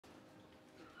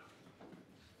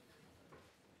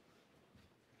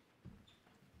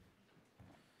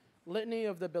Litany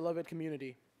of the beloved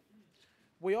community.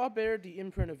 We all bear the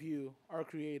imprint of you, our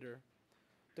Creator.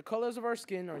 The colors of our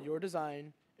skin are your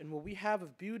design, and what we have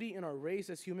of beauty in our race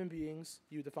as human beings,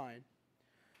 you define.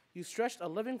 You stretched a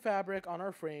living fabric on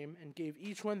our frame and gave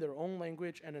each one their own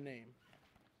language and a name.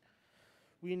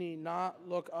 We need not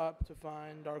look up to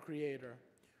find our Creator.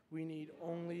 We need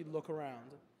only look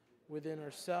around, within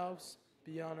ourselves,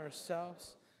 beyond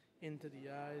ourselves, into the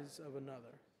eyes of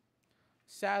another.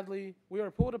 Sadly, we are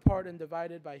pulled apart and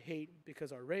divided by hate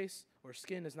because our race or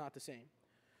skin is not the same.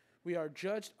 We are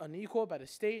judged unequal by the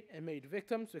state and made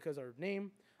victims because of our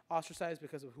name, ostracized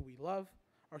because of who we love.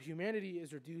 Our humanity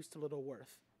is reduced to little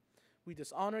worth. We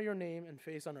dishonor your name and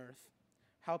face on earth.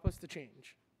 Help us to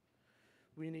change.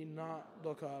 We need not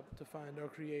look up to find our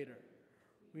Creator.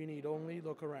 We need only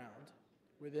look around,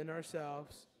 within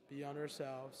ourselves, beyond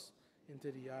ourselves,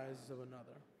 into the eyes of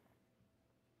another.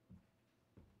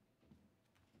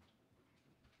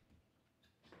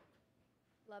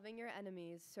 Loving Your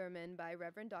Enemies sermon by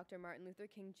Reverend Dr. Martin Luther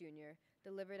King Jr.,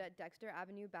 delivered at Dexter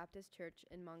Avenue Baptist Church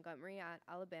in Montgomery,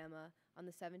 Alabama on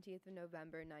the 17th of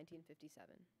November, 1957.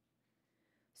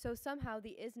 So somehow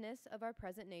the isness of our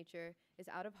present nature is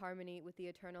out of harmony with the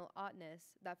eternal oughtness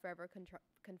that forever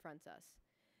confronts us.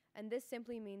 And this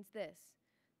simply means this,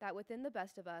 that within the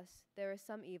best of us there is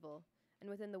some evil, and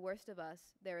within the worst of us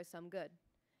there is some good.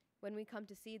 When we come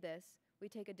to see this, we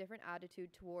take a different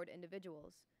attitude toward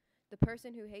individuals. The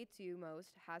person who hates you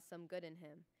most has some good in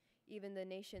him. Even the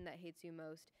nation that hates you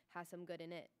most has some good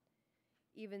in it.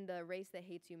 Even the race that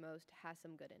hates you most has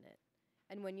some good in it.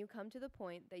 And when you come to the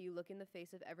point that you look in the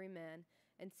face of every man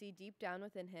and see deep down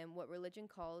within him what religion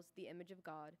calls the image of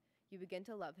God, you begin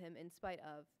to love him in spite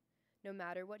of. No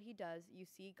matter what he does, you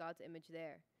see God's image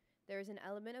there. There is an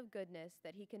element of goodness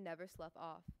that he can never slough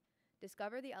off.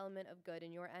 Discover the element of good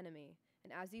in your enemy,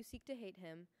 and as you seek to hate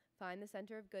him, find the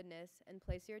center of goodness and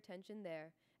place your attention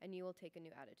there, and you will take a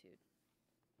new attitude.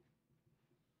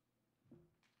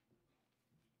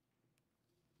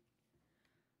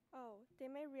 Oh, they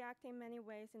may react in many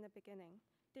ways in the beginning.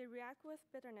 They react with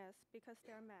bitterness because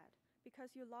they're mad,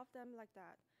 because you love them like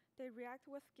that. They react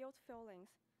with guilt feelings,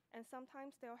 and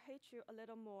sometimes they'll hate you a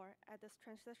little more at this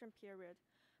transition period,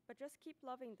 but just keep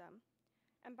loving them.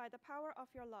 And by the power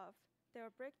of your love,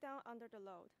 they'll break down under the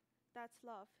load. That's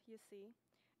love, you see.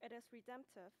 It is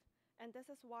redemptive, and this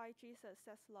is why Jesus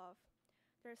says love.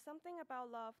 There is something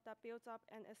about love that builds up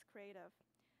and is creative.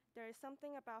 There is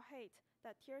something about hate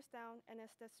that tears down and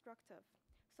is destructive.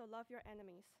 So love your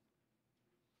enemies.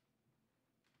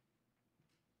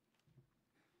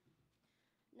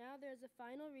 Now there's a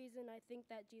final reason I think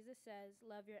that Jesus says,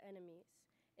 love your enemies.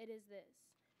 It is this,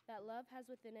 that love has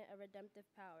within it a redemptive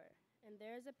power, and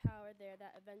there is a power there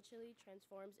that eventually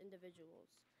transforms individuals.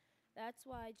 That's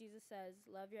why Jesus says,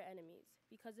 love your enemies,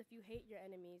 because if you hate your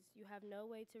enemies, you have no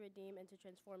way to redeem and to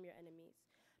transform your enemies.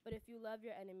 But if you love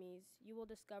your enemies, you will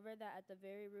discover that at the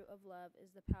very root of love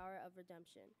is the power of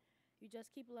redemption. You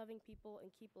just keep loving people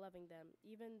and keep loving them,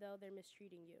 even though they're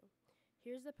mistreating you.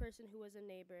 Here's the person who was a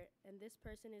neighbor, and this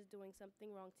person is doing something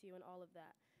wrong to you and all of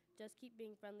that. Just keep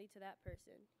being friendly to that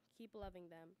person. Keep loving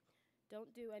them.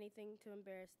 Don't do anything to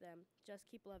embarrass them.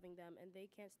 Just keep loving them, and they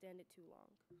can't stand it too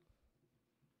long.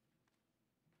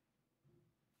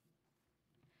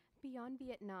 Beyond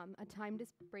Vietnam, A Time to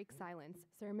Break Silence,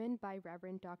 sermon by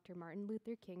Reverend Dr. Martin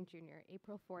Luther King Jr.,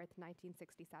 April 4th,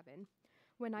 1967.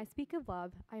 When I speak of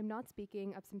love, I am not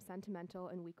speaking of some sentimental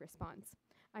and weak response.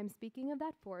 I am speaking of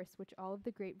that force which all of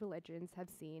the great religions have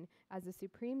seen as the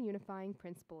supreme unifying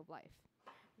principle of life.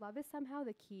 Love is somehow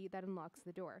the key that unlocks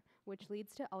the door, which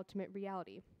leads to ultimate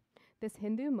reality. This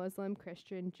Hindu, Muslim,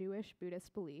 Christian, Jewish,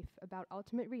 Buddhist belief about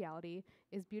ultimate reality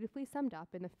is beautifully summed up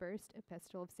in the first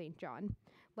epistle of St. John.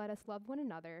 Let us love one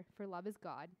another, for love is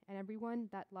God, and everyone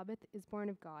that loveth is born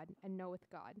of God, and knoweth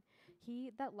God. He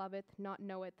that loveth not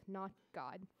knoweth not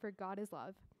God, for God is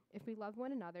love. If we love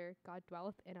one another, God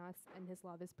dwelleth in us, and his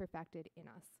love is perfected in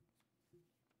us.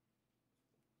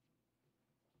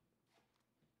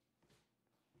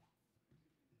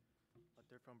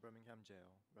 Letter from Birmingham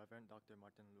Jail, Reverend Dr.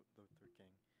 Martin Luther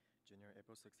King, Jr.,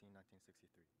 April 16,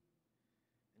 1963.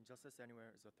 Injustice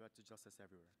anywhere is a threat to justice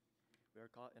everywhere. We are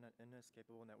caught in an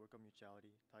inescapable network of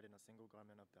mutuality, tied in a single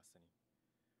garment of destiny.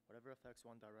 Whatever affects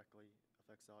one directly,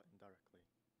 affects all indirectly.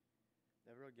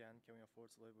 Never again can we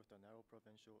afford to live with the narrow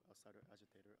provincial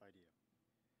outsider-agitator idea.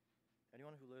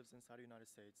 Anyone who lives inside the United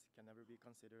States can never be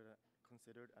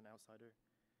considered an outsider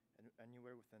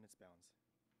anywhere within its bounds.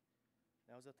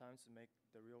 Now is the time to make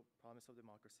the real promise of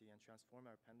democracy and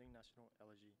transform our pending national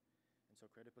elegy into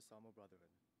a creative Psalmo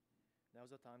brotherhood. Now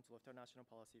is the time to lift our national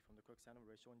policy from the quicksand of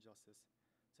racial injustice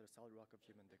to to the solid rock of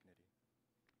human dignity.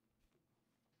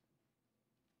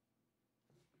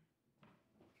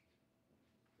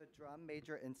 The Drum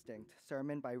Major Instinct,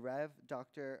 sermon by Rev.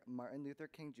 Dr. Martin Luther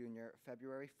King Jr.,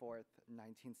 February 4th,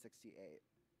 1968.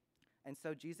 And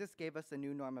so Jesus gave us a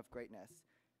new norm of greatness.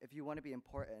 If you want to be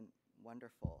important,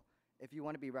 wonderful. If you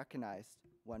want to be recognized,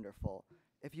 wonderful.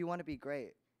 If you want to be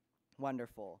great,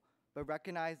 wonderful. But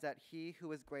recognize that he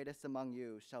who is greatest among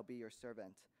you shall be your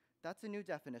servant. That's a new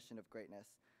definition of greatness,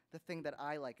 the thing that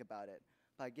I like about it.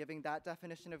 By giving that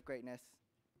definition of greatness,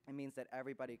 it means that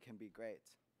everybody can be great.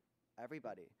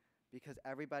 Everybody, because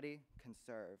everybody can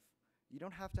serve. You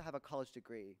don't have to have a college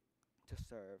degree to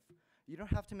serve. You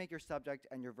don't have to make your subject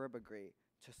and your verb agree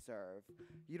to serve.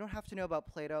 You don't have to know about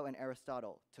Plato and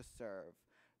Aristotle to serve.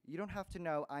 You don't have to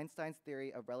know Einstein's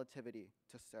theory of relativity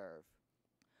to serve.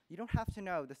 You don't have to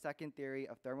know the second theory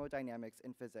of thermodynamics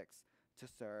in physics to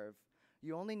serve.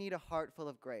 You only need a heart full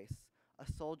of grace, a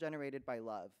soul generated by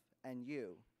love, and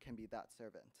you can be that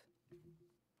servant.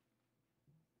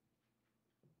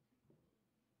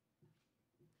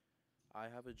 I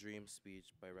Have a Dream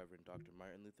speech by Reverend Dr.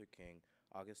 Martin Luther King,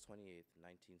 August 28,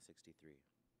 1963.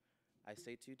 I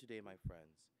say to you today, my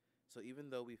friends, so even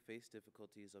though we face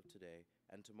difficulties of today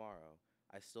and tomorrow,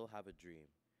 I still have a dream.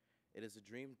 It is a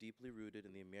dream deeply rooted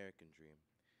in the American dream.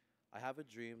 I have a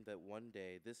dream that one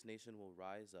day this nation will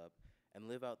rise up and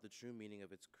live out the true meaning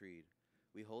of its creed.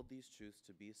 We hold these truths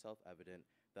to be self-evident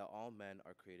that all men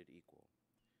are created equal.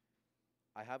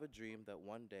 I have a dream that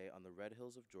one day on the red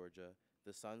hills of Georgia,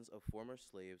 the sons of former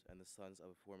slaves and the sons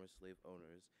of former slave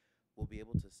owners will be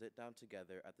able to sit down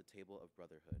together at the table of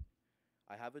brotherhood.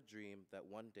 I have a dream that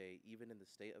one day, even in the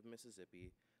state of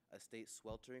Mississippi, a state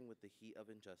sweltering with the heat of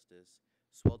injustice,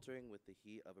 sweltering with the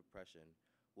heat of oppression,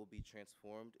 will be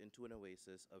transformed into an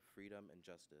oasis of freedom and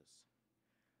justice.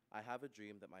 I have a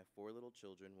dream that my 4 little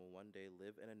children will one day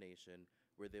live in a nation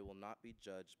where they will not be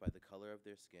judged by the color of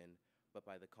their skin, but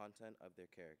by the content of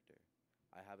their character.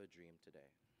 I have a dream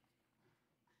today.